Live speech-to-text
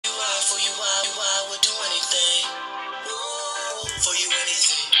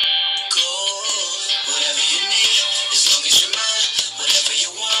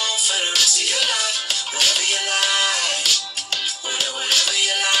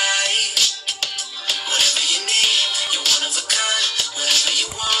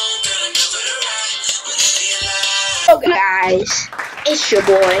guys, it's your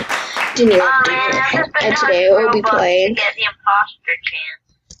boy, Daniel, and today we'll be playing. Get the imposter chance.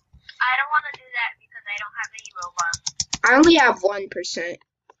 I don't want to do that because I don't have any Robux. I only have 1%.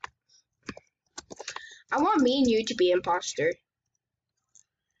 I want me and you to be imposter.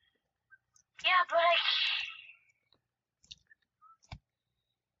 Yeah, but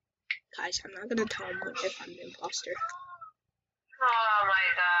Guys, I'm not gonna tell him if I'm the imposter. oh my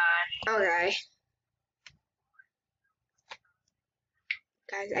gosh. Okay.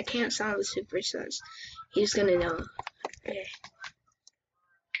 Guys, I can't sound super sus. He's gonna know. Okay.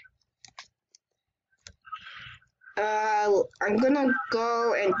 I'm gonna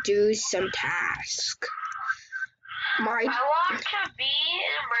go and do some tasks. I want to be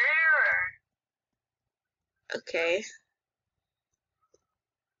a murderer. Okay.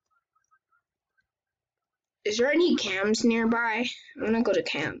 Is there any cams nearby? I'm gonna go to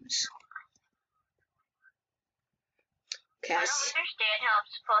cams. Okay. I don't understand how I'm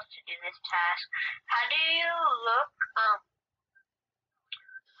supposed to do this task. How do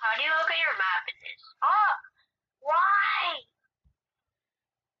you look at your map in this? Oh, why?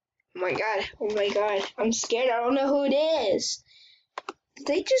 Oh my god, I'm scared. I don't know who it is. Did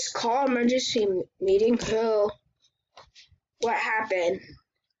they just call emergency meeting? Who? What happened?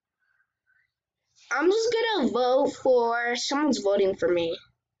 I'm just gonna vote for, someone's voting for me.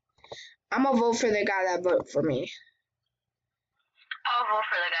 I'm gonna vote for the guy that voted for me. I'll vote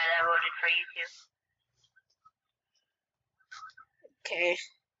for the guy that voted for you too. Okay.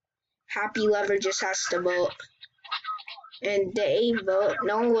 Happy Lover just has to vote. And they vote.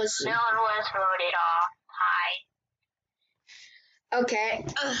 No one was voted off. Hi. Okay.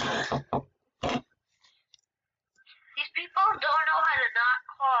 These people don't know how to not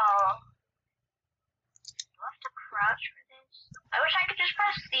call. Do I have to crouch for this? I wish I could just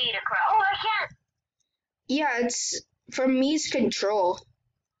press C to crouch. Oh, I can't. Yeah, it's for me's control.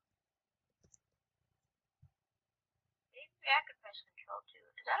 Maybe I could press control too.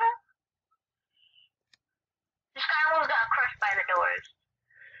 Is that a? This guy almost got crushed by the doors.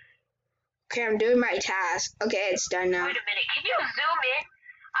 Okay, I'm doing my task. Okay, it's done now. Wait a minute. Can you zoom in?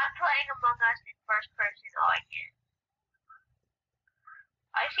 I'm playing Among Us in first person. Oh, I can.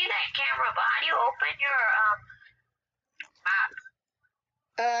 I see that camera, but how do you open your map?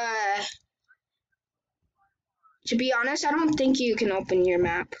 To be honest, I don't think you can open your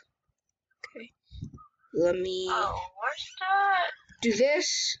map. Okay. Let me where's the do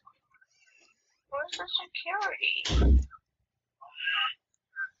this. Where's the security?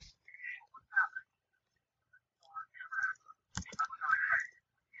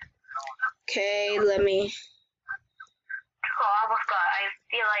 Okay, let me. Oh my god, I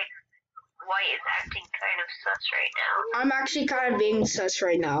feel like White is acting kind of sus right now. I'm actually kind of being sus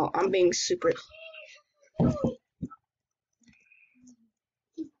right now. I'm being super. Oh,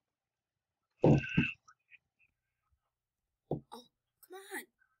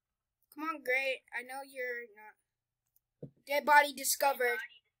 come on, Gray. I know you're not. Dead body discovered.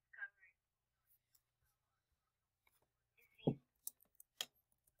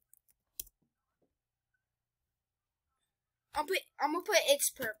 I'm gonna put it's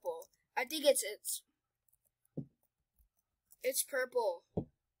purple. I think it's purple.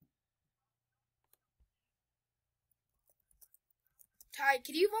 Ty,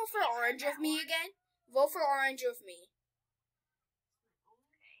 can you vote for orange with me again? Vote for orange with me.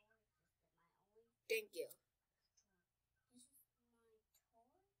 Thank you.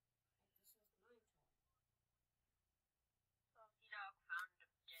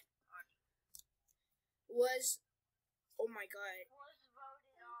 Oh my god. Was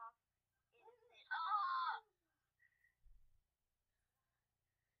voted off. Oh!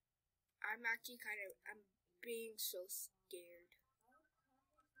 I'm being so scared.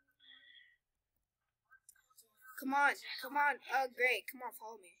 Come on. Great. Come on,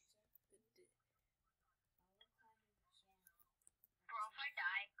 follow me. Bro, if I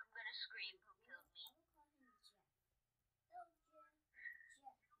die, I'm gonna scream who killed me.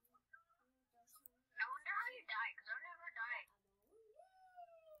 I wonder how you die, because I've never died.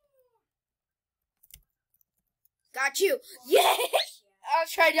 Got you. Yes! I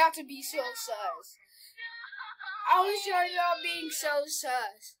was trying not to be so sus. I was trying not being so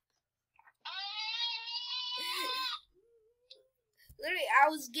sus. Literally, I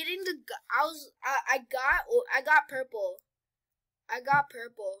got purple. I got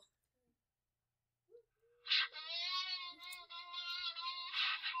purple.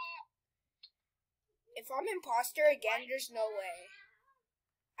 If I'm imposter again, there's no way.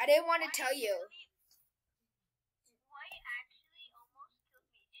 I didn't want to tell you. White actually almost killed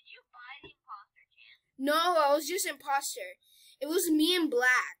me. Did you buy the imposter chance? No, I was just imposter. It was me in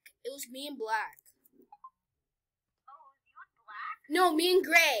black. It was me in black. Oh, you in black? No, me in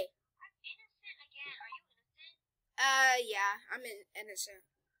gray. I'm innocent again. Are you innocent? Yeah, I'm innocent.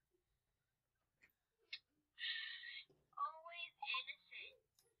 Always innocent.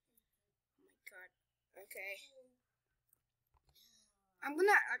 Oh my god. Okay. I'm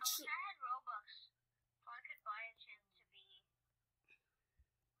gonna actually. I had Robux, so I could buy a chance to be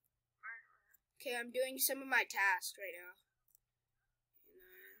murderer. Okay, I'm doing some of my tasks right now.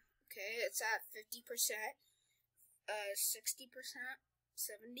 Okay, it's at 50%, 60%,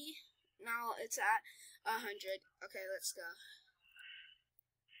 70. Now it's at 100. Okay, let's go.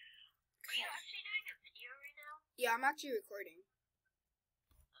 Are you actually doing a video right now? Yeah, I'm actually recording.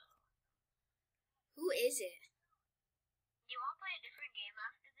 Who is it? Do you want to play a different game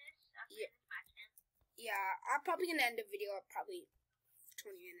after this? After this match ends? Yeah, I'm probably gonna end the video at probably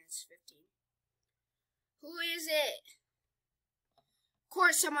 20 minutes, 15. Who is it? Of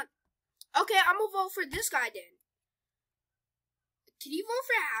course, someone. Okay, I'm gonna vote for this guy then. Can you vote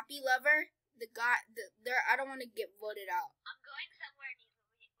for Happy Lover? The guy, I don't want to get voted out. I'm going somewhere new.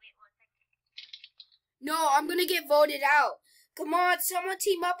 Wait 1 second. No, I'm gonna get voted out. Come on, someone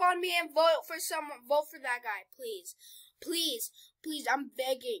team up on me and vote for someone. Vote for that guy, please. Please, please, I'm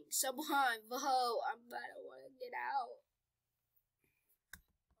begging. Someone vote. I don't want to get out.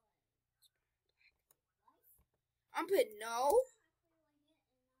 I'm putting no.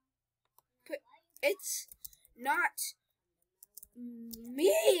 It's not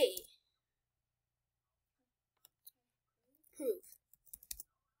me. Proof.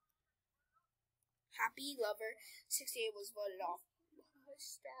 Happy Lover 68 was voted off.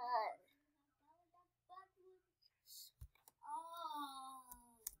 Star.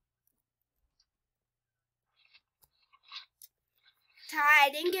 Ty, I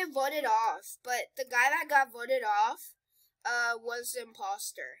didn't get voted off, but the guy that got voted off was the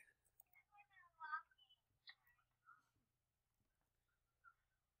imposter.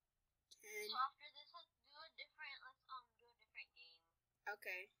 So after this, let's do a different game.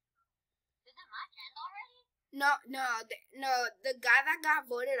 Okay. Did the match end already? No. The guy that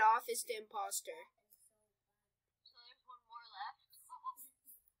got voted off is the imposter. So there's one more left.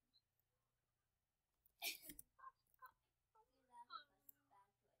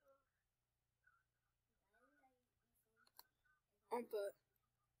 But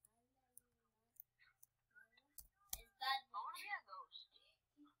I want to be a ghost.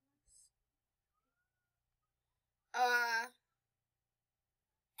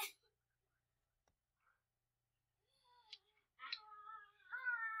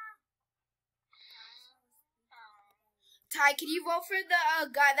 Ty, can you vote for the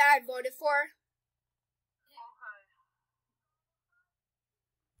guy that I voted for?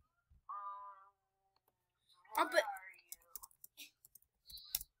 Okay. But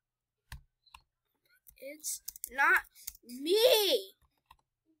it's not me.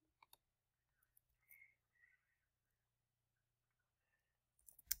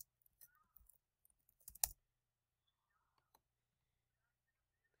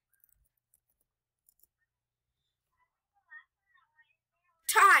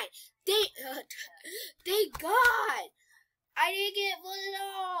 Ty, they got. I didn't get voted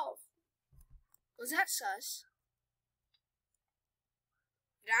off. Was that sus?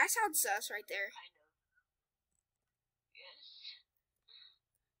 Did I sound sus right there? Kind of. Yes.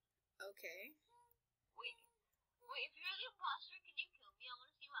 Okay. Wait, if you're the imposter, can you kill me? I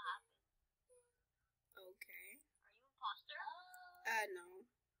want to see what happens. Okay. Are you imposter? No.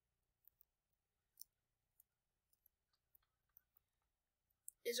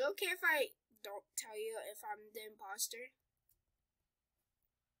 Is it okay if I don't tell you if I'm the imposter?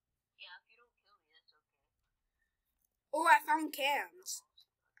 Yeah, if you don't kill me, that's okay. Oh, I found cams.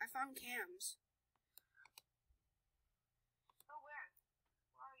 Oh, where?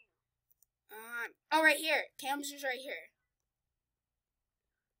 Where are you? Oh, right here. Cams is right here.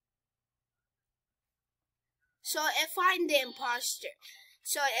 So if I'm the imposter,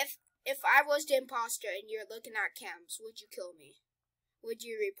 if I was the imposter and you're looking at cams, would you kill me? Would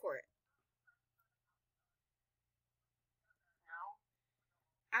you report? No.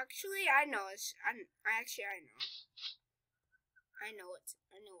 Actually, I know. I know it.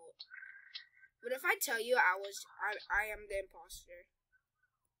 But if I tell you I am the imposter.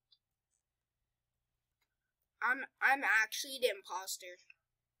 I'm actually the imposter.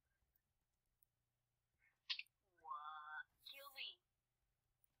 What? Kill me.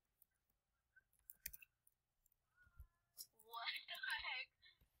 What the heck?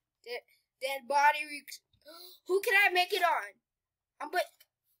 Dead body. Who can I make it on? Make it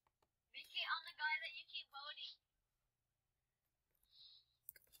on the guy that you keep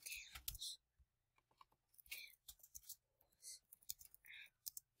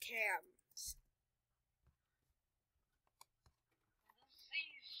cams.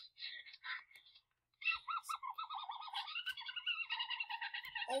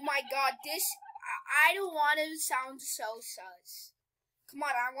 Oh my god, this, I don't want to sound so sus. Come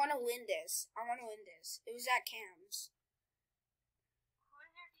on, I want to win this. It was at cams. Who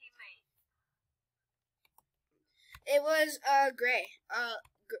is your teammate? It was, gray.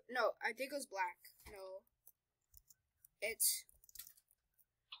 No, I think it was black. No. It's...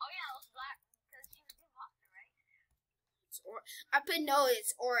 Oh yeah, it was black, because she was the imposter, right? I put no,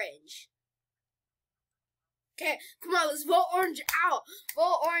 it's orange. Okay, come on, let's vote orange out.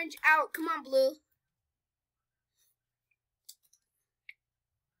 Vote orange out. Come on, blue.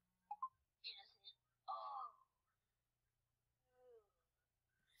 Oh.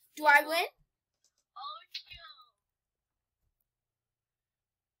 Do I win? Oh no.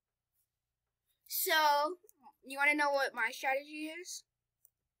 So, you want to know what my strategy is?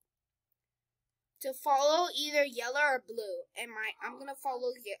 To follow either yellow or blue, and I'm gonna follow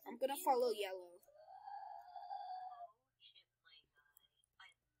yellow.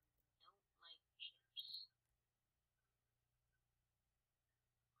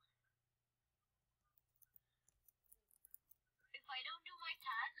 If I don't do my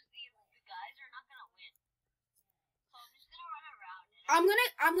tasks, the guys are not gonna win. So I'm just gonna run around.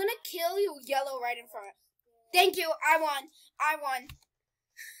 I'm gonna kill you, yellow, right in front. Thank you. I won. I won.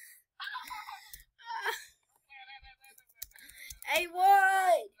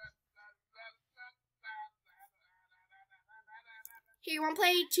 Here, you wanna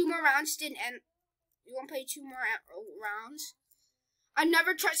play 2 more rounds? You wanna play 2 more rounds? I'm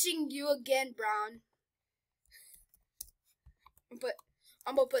never trusting you again, Brown. But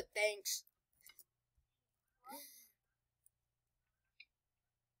I'm gonna put thanks.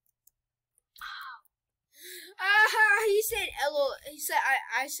 He said LOL. He said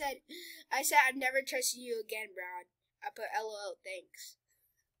I said I'm never trusting you again, Brown. I put LOL, thanks.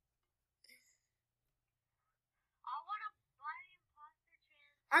 I wanna buy the imposter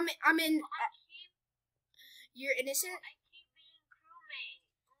chance. I'm in. You're innocent? I keep being crewmate.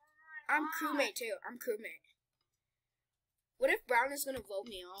 Oh my I'm God. crewmate too. I'm crewmate. What if Brown is gonna vote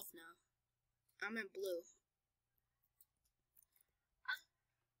me off now? I'm in blue.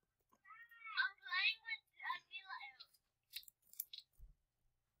 I'm playing with Adila.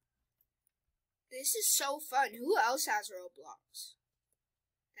 This is so fun. Who else has Roblox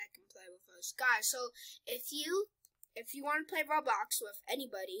that can play with us, guys? So if you want to play Roblox with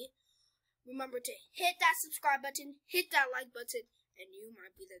anybody, remember to hit that subscribe button, hit that like button, and you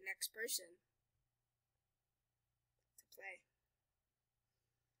might be the next person to play.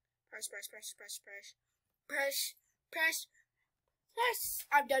 Press.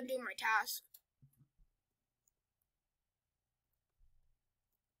 I'm done doing my task.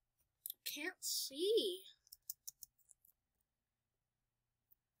 Can't see.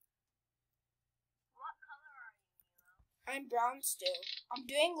 What color are you, Milo? I'm brown still. I'm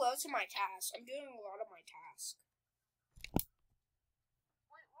doing loads of my tasks. I'm doing a lot of my tasks.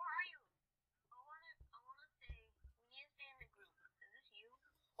 Wait, where are you? I wanna stay. We need to stay in the group. Is this you?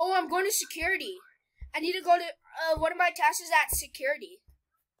 Oh, I'm going to security. I need to go to, one of my tasks is at security.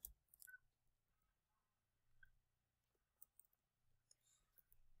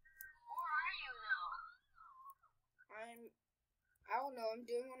 Where are you though? I don't know, I'm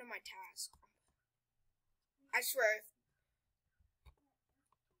doing one of my tasks. I swear.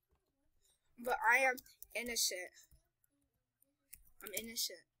 But I am innocent. I'm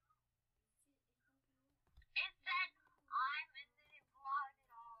innocent. It said I'm innocent, blot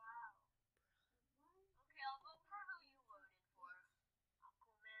it all out. Okay, I'll vote for who you voted for.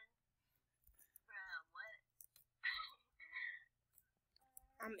 Aquaman. Bruh, what?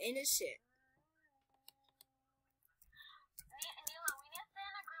 I'm innocent. Nila, we need to stay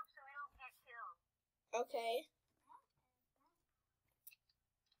in a group so we don't get killed. Okay.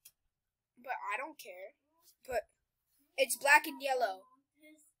 But I don't care. But it's black and yellow.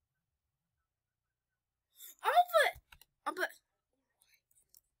 But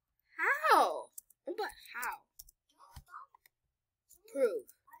how? But how? Prove.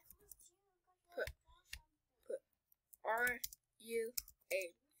 Are you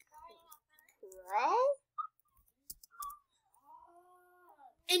a pro?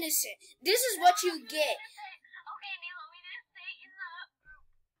 Innocent. This is what you get. Okay, Nila, we need to stay in the group.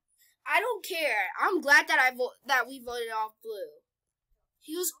 I don't care. I'm glad that we voted off blue.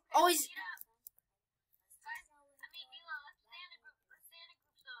 He was always. Nila, let's stay in a group. Let's stay in a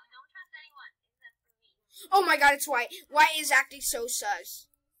group, so don't trust anyone except for me. Oh my god, it's White. White is acting so sus.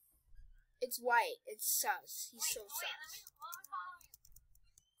 It's White. It's sus. He's so sus. Let me follow you.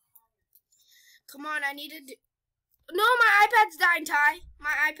 Come on, I need to do... No, my iPad's dying, Ty.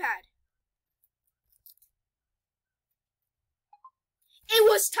 My iPad. It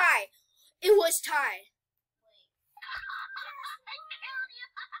was Ty. It was Ty.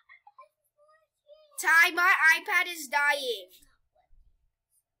 Ty, my iPad is dying.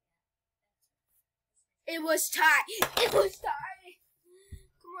 It was Ty. It was Ty.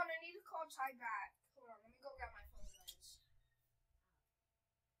 Come on, I need to call Ty back. Hold on, let me go get my phone lens.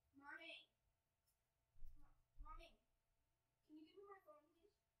 Mommy. Mommy. Can you give me my phone,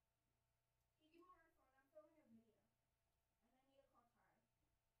 please? Can you give me my phone? I'm filming a video. And I need to call Ty.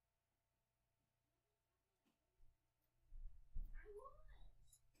 I was.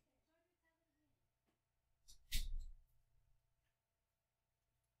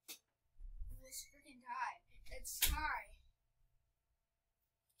 It was freaking Ty. It's Ty.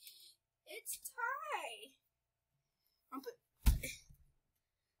 It's Ty.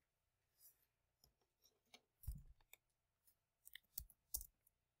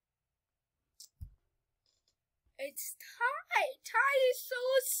 It's Ty. Ty is so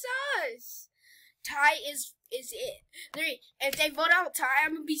sus. Ty is it. If they vote out Ty,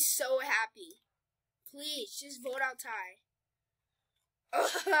 I'm gonna be so happy. Please, just vote out Ty.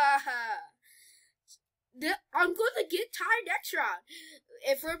 I'm gonna get Ty next round.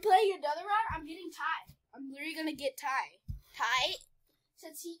 If we're playing another round, I'm getting Ty. I'm literally gonna get Ty. Ty,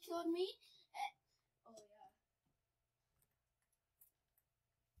 since he killed me. Oh yeah.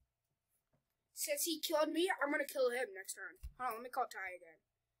 Since he killed me, I'm gonna kill him next round. Hold on, let me call Ty again.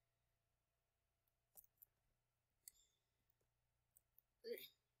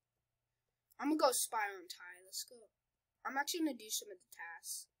 I'm gonna go spy on Ty. Let's go. I'm actually gonna do some of the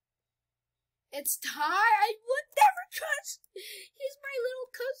tasks. It's Ty. I would never trust. He's my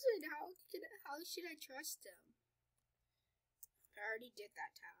little cousin. How should I trust him? I already did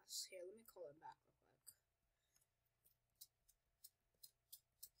that task. Here, let me call him back real quick.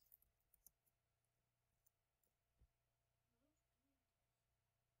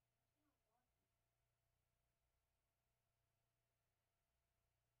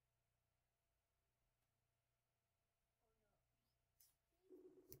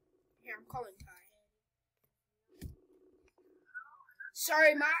 Here, I'm calling Ty.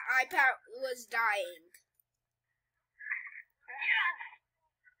 Sorry, my iPad was dying.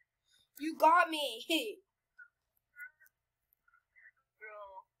 You got me.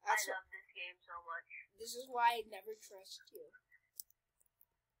 Bro, I love this game so much. This is why I never trust you.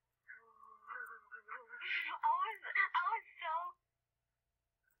 I was so...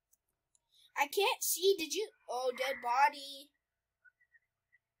 I can't see. Did you? Oh, dead body.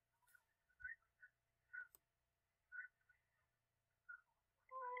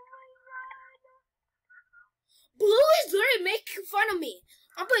 Blue is literally making fun of me.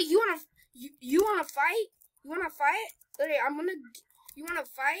 But you wanna fight? You wanna fight? Literally, you wanna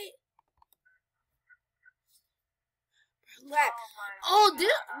fight? Left. Oh,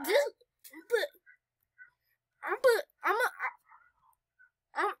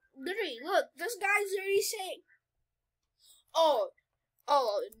 I'm literally, look, this guy's literally saying, oh,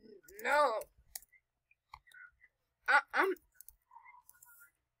 no. I'm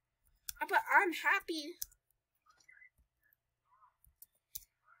happy.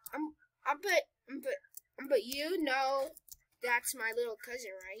 But you know that's my little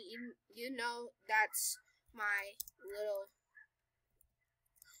cousin, right? You know that's my little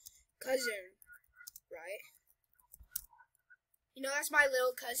cousin, right? You know that's my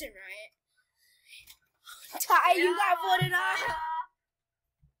little cousin, right? Ty, you got voted off.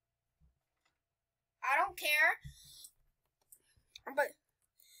 I don't care. But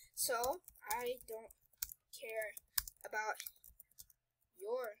so I don't care about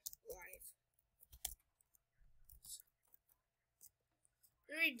your life.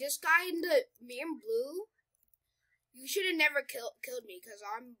 This guy in me and Blue, you should have never killed me because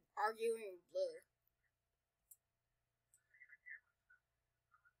I'm arguing with Blue.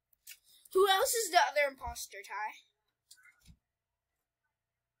 Who else is the other imposter, Ty?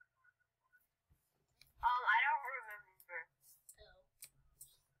 I don't remember.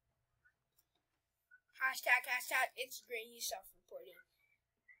 Hashtag, it's green, he's self-reporting.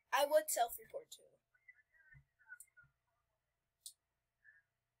 I would self-report too.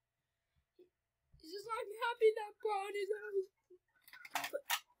 It's just I'm happy that Braun is out.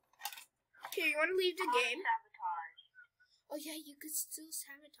 Here, you want to leave the game? Sabotage. Oh yeah, you could still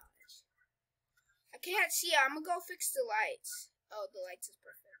sabotage. I can't see it. I'm gonna go fix the lights. Oh, the lights is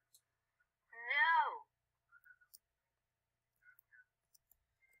perfect. No.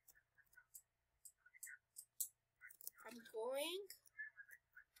 I'm going.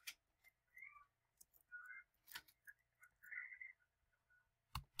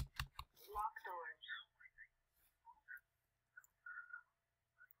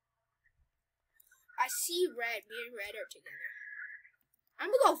 see red. Me and red are together. I'm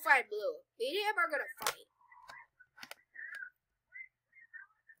gonna go fight blue. Me and him are gonna fight.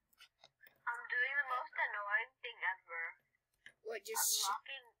 I'm doing the most annoying thing ever. What, just... I'm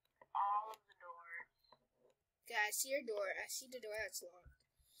locking all of the doors. Okay, I see your door. I see the door that's locked.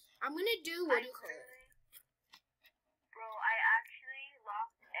 I'm gonna do, what do you call it? Bro, I actually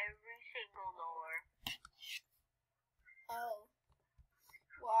locked every single door. Oh.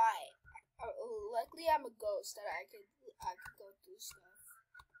 Why? Luckily I'm a ghost that I could go through stuff.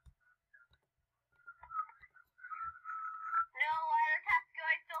 No, why are the tasks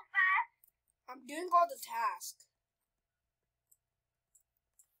going so fast? I'm doing all the tasks.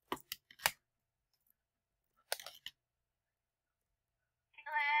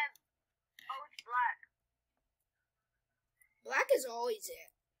 Kill him. Oh, it's black. Black is always it.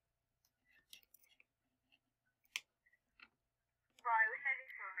 Bro, I wish I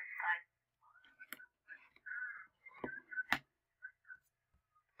could kill this guy.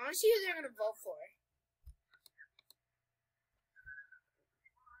 I want to see who they're gonna vote for.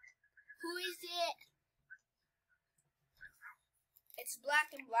 Who is it? It's black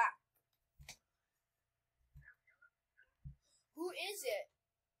and black. Who is it?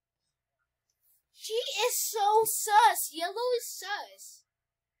 She is so sus. Yellow is sus.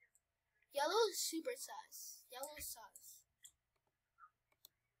 Yellow is super sus. Yellow is sus.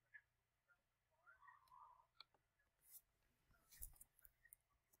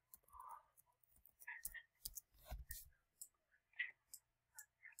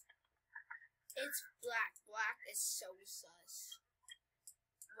 It's black. Black is so sus.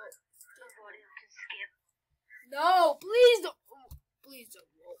 Vote. Nobody can skip. No, please don't. Please don't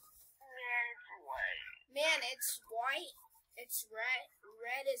vote. Man, it's white. Man, it's white. It's red.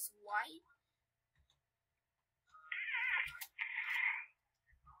 Red is white.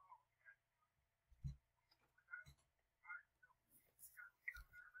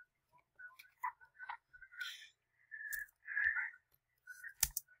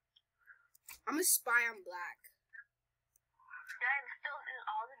 I'm a spy on black. Dang, is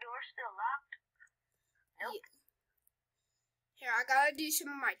all the doors still locked? Nope. Yeah. Here, I gotta do some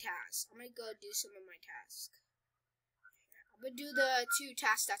of my tasks. I'm gonna go do some of my tasks. I'm gonna do the 2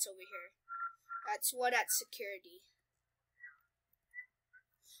 tasks that's over here. That's what at security.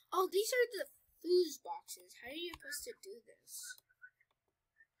 Oh, these are the fuse boxes. How are you supposed to do this?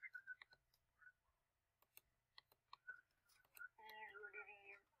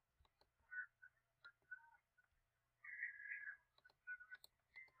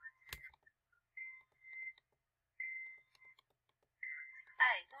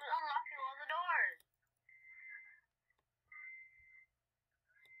 Hey, who's unlocking all the doors?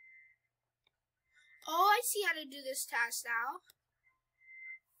 Oh, I see how to do this task now.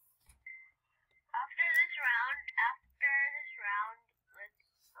 After this round, let's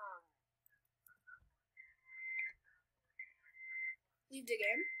Leave the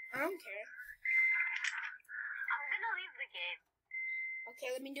game. I don't care. I'm gonna leave the game.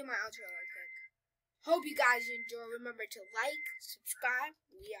 Okay, let me do my outro real quick. Hope you guys enjoy. Remember to like, subscribe.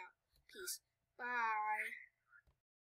 We out. Peace. Bye.